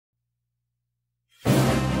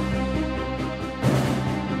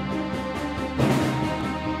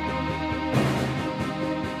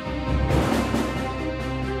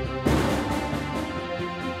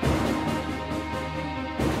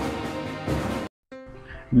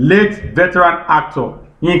Late veteran actor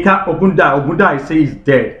Yinka Ogundaisi is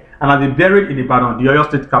dead and has been buried in Ibadan, the Oyo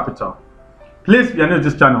State capital. Please, if you are new to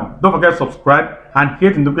this channel, don't forget to subscribe and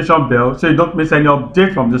hit the notification bell so you don't miss any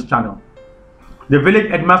update from this channel. The village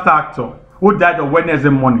headmaster actor, who died on Wednesday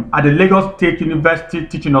morning at the Lagos State University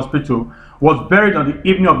Teaching Hospital, was buried on the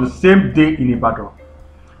evening of the same day in Ibadan.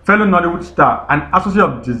 Fellow Nollywood star and associate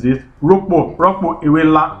of the deceased, Rokpo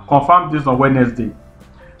Iwela, confirmed this on Wednesday.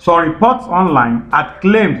 Some reports online had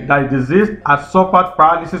claimed that the deceased had suffered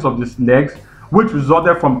paralysis of his legs, which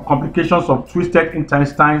resulted from complications of twisted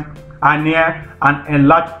intestines, hernia, and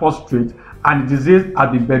enlarged prostate, and the deceased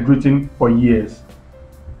had been bedridden for years.